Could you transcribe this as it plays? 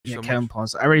Yeah, so Kevin much.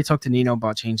 Plaza. I already talked to Nino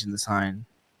about changing the sign.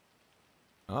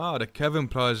 Ah, the Kevin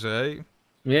Plaza, eh?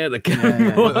 Yeah, the Yeah, Kevin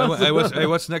yeah. Hey,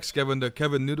 what's next, Kevin? The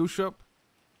Kevin Noodle Shop?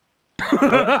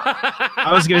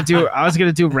 I was gonna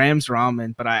do Ram's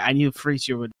ramen, but I knew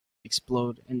Freezer would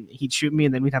explode and he'd shoot me,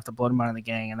 and then we'd have to blow him out of the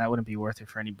gang, and that wouldn't be worth it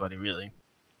for anybody, really.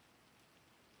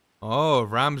 Oh,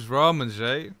 Ram's Ramens,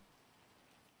 eh?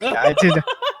 Yeah, I did.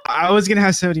 I was gonna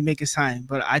have somebody make a sign,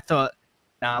 but I thought,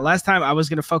 nah. Last time I was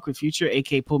gonna fuck with Future,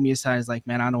 AK pulled me aside. He's like,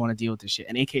 "Man, I don't want to deal with this shit."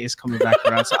 And AK is coming back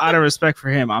around, so out of respect for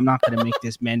him, I'm not gonna make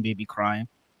this man baby cry.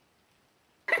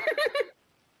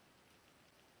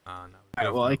 Ah, no. All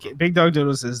right, well, like, Big Dog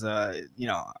Doodles is, you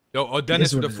know, Yo, oh, it Dennis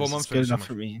is with what the it 4 is. months. It's good enough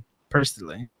for me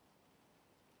personally.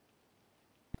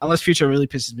 Unless Future really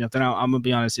pisses me off, then I'm gonna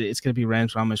be honest. It's gonna be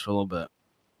Rams Ramen for a little bit.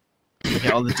 Look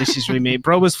at all the dishes remade.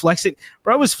 Bro was flexing.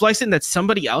 Bro was flexing that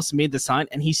somebody else made the sign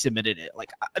and he submitted it.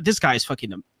 Like, this guy is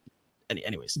fucking.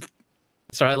 Anyways,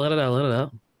 it's all right. Let it out. Let it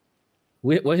out.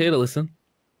 We're here to listen.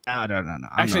 No.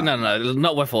 Actually, no.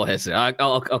 Not we're for here.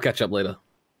 I'll catch up later.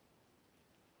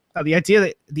 The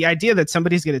idea that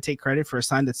somebody's gonna take credit for a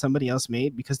sign that somebody else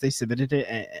made because they submitted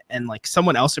it and like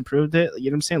someone else approved it. You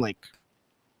know what I'm saying? Like,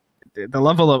 the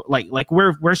level of like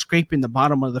we're scraping the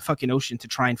bottom of the fucking ocean to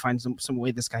try and find some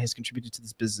way this guy has contributed to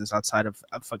this business outside of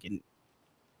fucking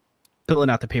filling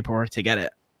out the paperwork to get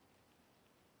it.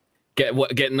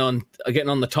 Getting on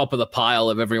the top of the pile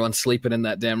of everyone sleeping in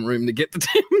that damn room to get the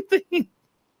damn thing.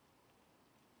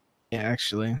 Yeah,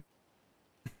 actually,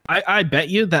 I bet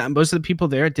you that most of the people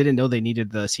there didn't know they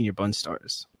needed the senior bun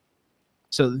stars.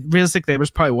 So realistically, there was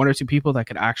probably 1 or 2 people that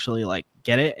could actually like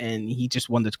get it, and he just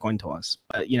won the coin toss.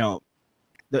 But you know,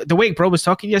 the way bro was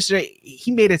talking yesterday,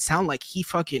 he made it sound like he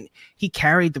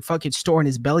carried the fucking store in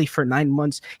his belly for 9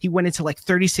 months. He went into like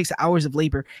 36 hours of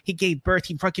labor. He gave birth.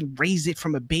 He fucking raised it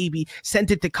from a baby, sent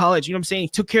it to college. You know what I'm saying? He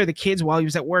took care of the kids while he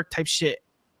was at work, type shit.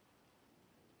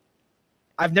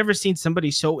 I've never seen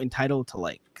somebody so entitled to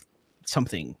like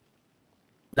something.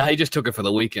 Nah, he just took it for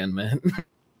the weekend, man.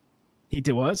 He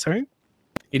did what? Sorry.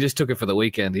 He just took it for the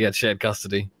weekend. He had shared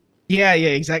custody. Yeah,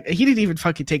 exactly. He didn't even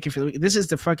fucking take it for the week. This is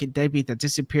the fucking deadbeat that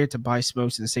disappeared to buy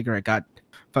smokes and a cigarette, got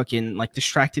fucking like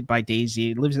distracted by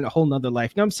Daisy, lives in a whole nother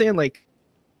life. You know what I'm saying? Like,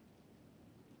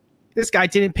 this guy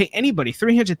didn't pay anybody.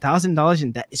 $300,000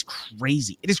 in debt is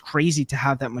crazy. It is crazy to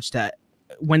have that much debt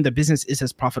when the business is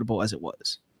as profitable as it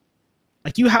was.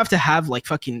 Like, you have to have like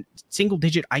fucking single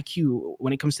digit IQ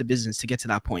when it comes to business to get to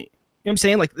that point. You know what I'm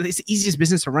saying? Like, it's the easiest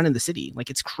business to run in the city. Like,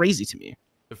 it's crazy to me.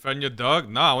 Defend your dog?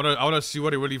 Nah, I wanna see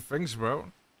what he really thinks,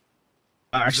 bro.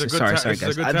 Actually, sorry,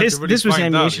 guys. This was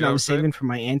ammunition I was saving for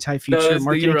my anti-future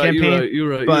marketing campaign.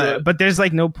 You're right. But there's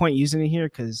like no point using it here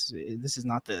because this is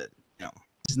not the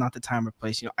this is not the time or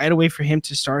place. You know, I had to wait for him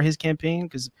to start his campaign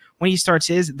because when he starts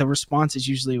his, the response is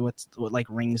usually what like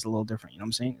rings a little different. You know what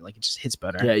I'm saying? Like, it just hits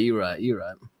better. Yeah, you're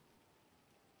right.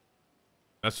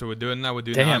 That's what we're doing now. We're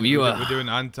doing we're doing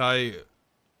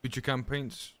anti-future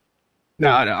campaigns. No,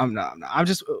 I'm not. I'm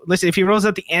just listen. If he rolls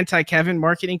out the anti-Kevin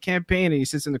marketing campaign and he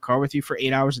sits in the car with you for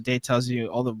 8 hours a day, tells you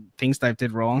all the things that I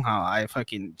did wrong, how I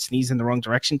fucking sneezed in the wrong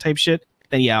direction, type shit,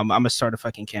 then yeah, I'm gonna start a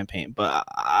fucking campaign. But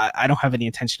I don't have any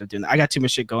intention of doing that. I got too much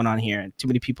shit going on here and too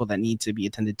many people that need to be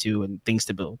attended to and things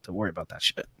to build to worry about that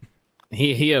shit.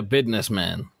 He a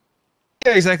businessman.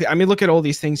 Yeah, exactly. I mean, look at all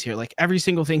these things here. Like, every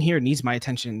single thing here needs my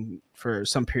attention for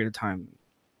some period of time,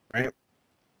 right?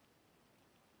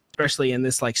 Especially in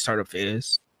this like startup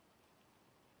phase.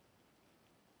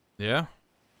 Yeah.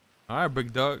 All right,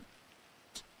 big dog.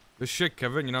 Good shit,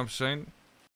 Kevin. You know what I'm saying?